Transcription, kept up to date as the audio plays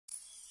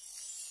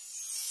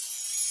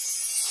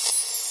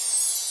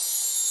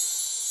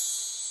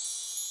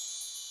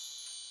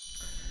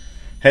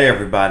Hey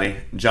everybody,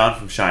 John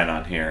from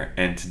ShineOn here,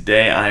 and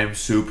today I am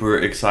super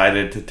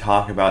excited to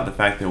talk about the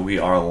fact that we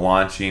are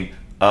launching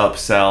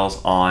upsells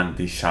on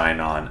the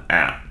ShineOn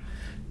app.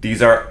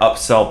 These are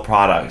upsell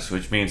products,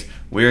 which means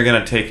we are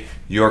going to take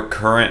your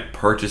current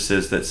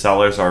purchases that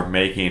sellers are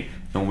making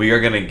and we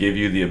are going to give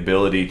you the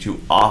ability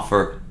to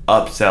offer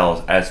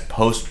upsells as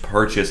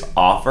post-purchase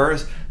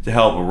offers to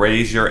help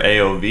raise your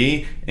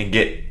AOV and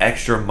get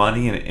extra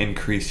money and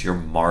increase your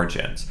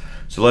margins.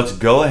 So let's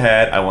go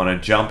ahead. I want to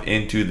jump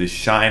into the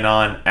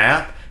ShineOn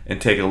app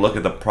and take a look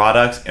at the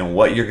products and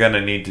what you're going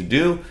to need to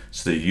do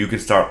so that you can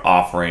start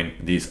offering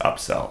these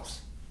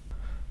upsells.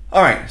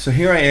 All right, so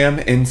here I am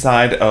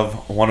inside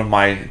of one of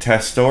my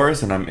test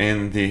stores and I'm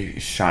in the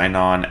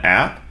ShineOn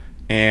app.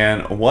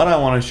 And what I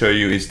want to show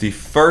you is the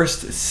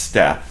first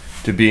step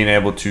to being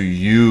able to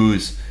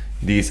use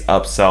these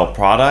upsell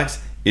products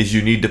is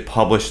you need to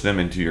publish them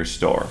into your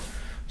store.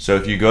 So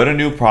if you go to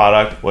new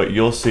product, what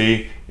you'll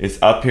see is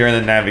up here in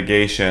the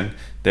navigation,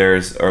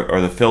 there's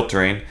or the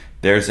filtering,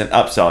 there's an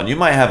upsell. And you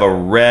might have a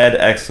red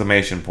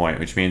exclamation point,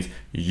 which means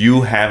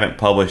you haven't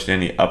published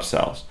any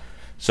upsells.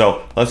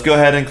 So let's go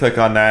ahead and click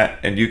on that.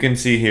 And you can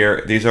see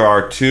here, these are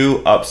our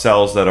two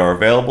upsells that are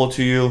available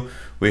to you.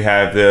 We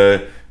have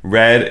the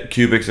red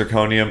cubic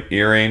zirconium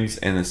earrings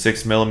in the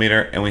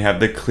 6mm, and we have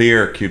the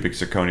clear cubic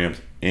zirconium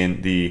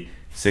in the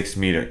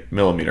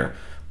 6mm.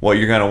 What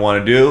you're going to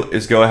want to do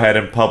is go ahead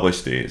and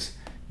publish these.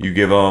 You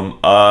give them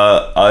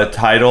a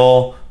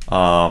title.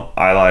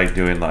 I like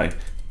doing like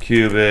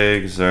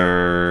cubic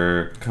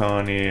zirconia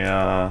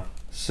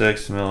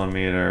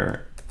 6mm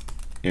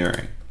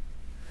earring.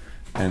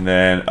 And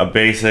then a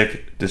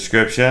basic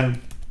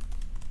description.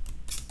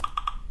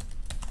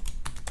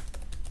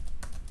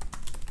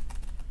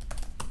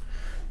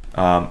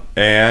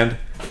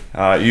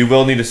 You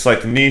will need to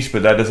select a niche,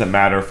 but that doesn't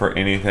matter for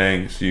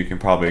anything, so you can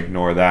probably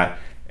ignore that.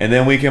 And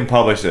then we can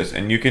publish this,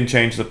 and you can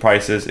change the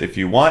prices if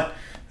you want.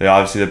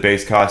 Obviously, the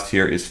base cost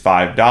here is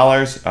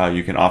 $5.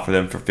 You can offer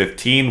them for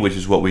 $15, which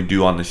is what we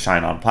do on the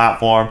ShineOn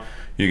platform.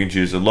 You can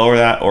choose to lower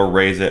that or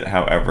raise it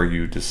however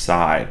you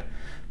decide.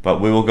 But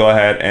we will go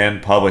ahead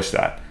and publish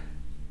that.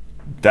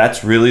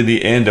 That's really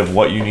the end of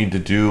what you need to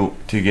do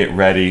to get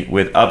ready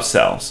with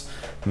upsells.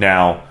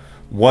 Now,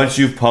 once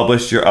you've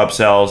published your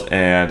upsells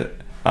and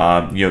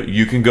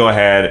you can go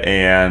ahead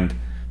and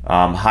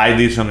hide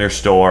these from their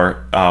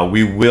store.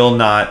 We will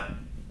not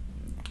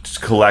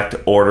collect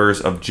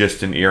orders of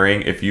just an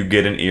earring. If you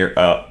get an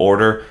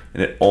order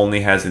and it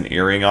only has an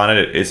earring on it,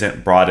 it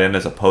isn't brought in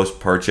as a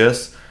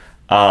post-purchase,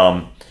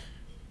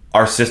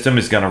 our system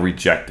is going to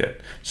reject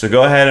it. So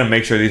go ahead and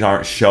make sure these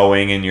aren't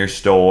showing in your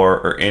store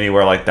or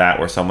anywhere like that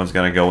where someone's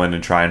going to go in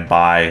and try and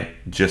buy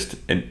just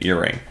an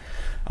earring.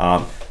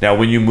 Now,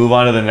 when you move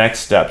on to the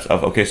next steps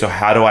of, okay, so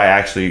how do I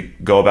actually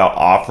go about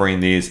offering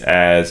these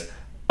as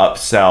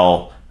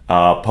upsell,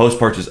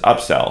 post-purchase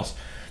upsells?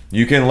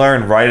 You can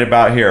learn right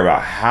about here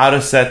about how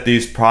to set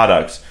these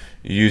products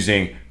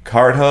using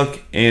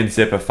CartHook and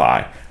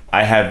Zipify.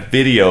 I have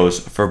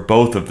videos for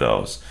both of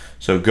those.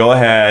 So go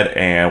ahead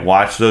and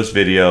watch those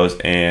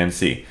videos and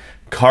see.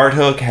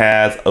 CartHook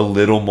has a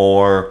little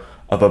more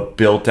of a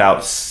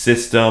built-out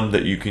system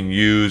that you can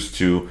use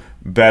to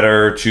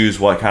better choose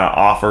what kind of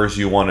offers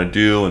you want to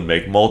do and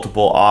make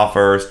multiple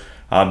offers.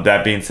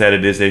 That being said,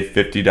 it is a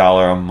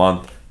 $50 a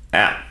month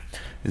app.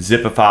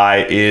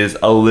 Zipify is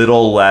a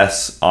little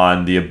less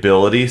on the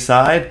ability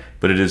side,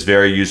 but it is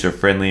very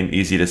user-friendly and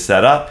easy to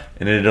set up,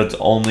 and it is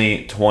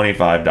only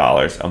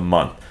 $25 a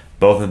month.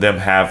 Both of them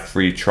have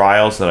free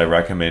trials that I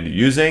recommend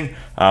using,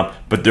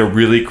 but they're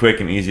really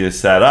quick and easy to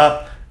set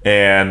up,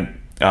 and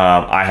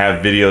I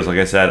have videos, like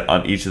I said,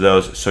 on each of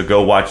those, so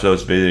go watch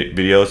those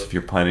videos if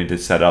you're planning to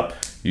set up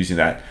using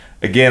that.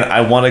 Again, I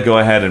want to go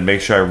ahead and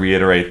make sure I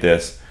reiterate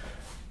this.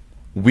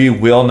 We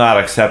will not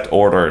accept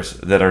orders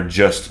that are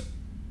just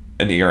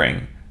an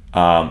earring,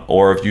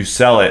 or if you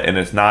sell it and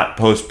it's not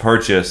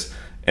post-purchase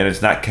and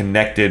it's not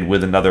connected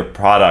with another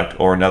product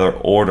or another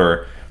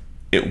order,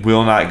 it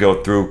will not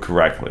go through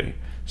correctly.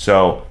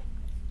 So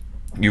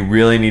you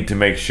really need to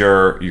make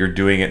sure you're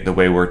doing it the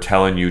way we're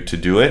telling you to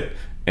do it,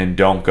 and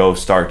don't go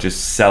start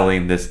just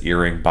selling this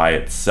earring by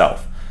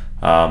itself,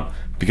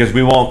 because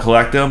we won't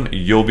collect them.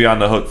 You'll be on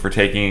the hook for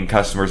taking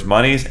customers'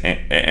 monies,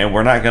 and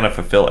we're not going to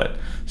fulfill it.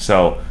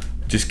 So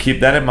just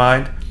keep that in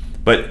mind.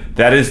 But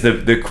that is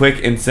the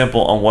quick and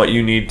simple on what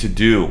you need to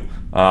do.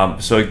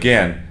 So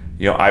again,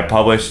 I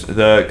published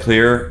the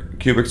clear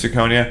cubic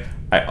zirconia.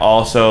 I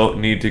also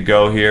need to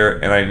go here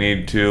and I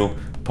need to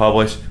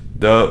publish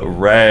the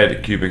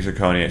red cubic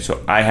zirconia.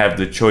 So I have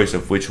the choice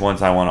of which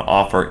ones I want to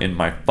offer in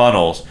my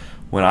funnels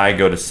when I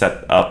go to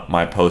set up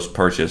my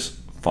post-purchase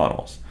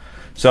funnels.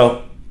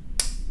 So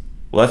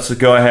let's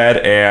go ahead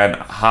and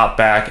hop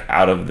back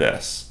out of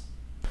this.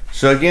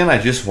 So again, I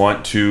just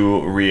want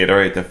to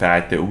reiterate the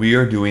fact that we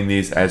are doing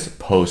these as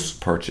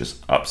post-purchase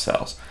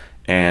upsells.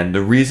 And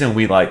the reason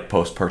we like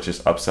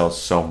post-purchase upsells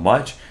so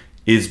much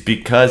is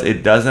because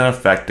it doesn't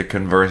affect the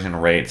conversion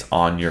rates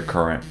on your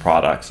current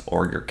products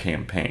or your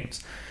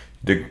campaigns.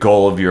 The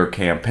goal of your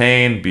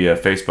campaign, be a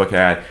Facebook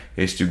ad,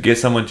 is to get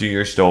someone to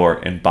your store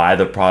and buy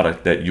the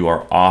product that you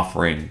are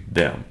offering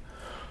them.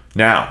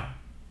 Now,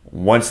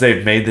 once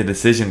they've made the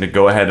decision to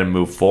go ahead and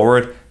move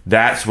forward,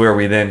 that's where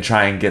we then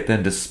try and get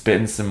them to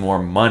spend some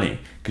more money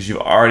because you've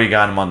already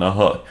got them on the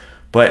hook.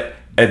 But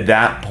at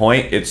that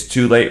point, it's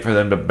too late for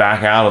them to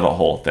back out of the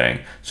whole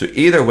thing. So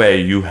either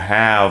way, you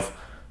have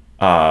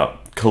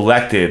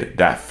collected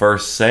that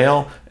first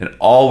sale, and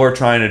all we're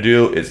trying to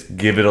do is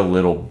give it a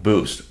little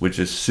boost, which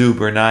is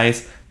super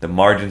nice. The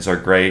margins are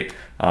great.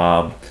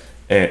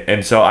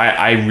 And so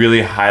I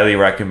really highly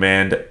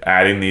recommend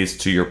adding these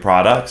to your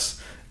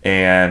products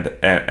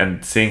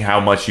and seeing how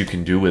much you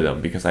can do with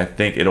them, because I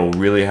think it'll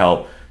really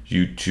help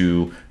you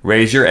to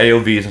raise your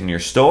AOVs on your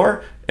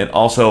store and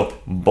also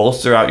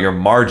bolster out your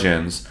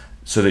margins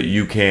so that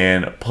you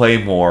can play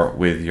more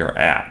with your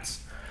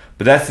ads.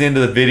 But that's the end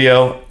of the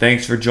video.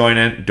 Thanks for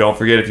joining. Don't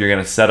forget, if you're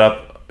going to set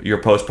up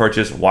your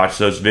post-purchase, watch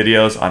those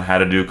videos on how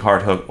to do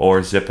Cart Hook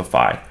or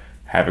Zipify.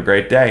 Have a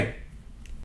great day.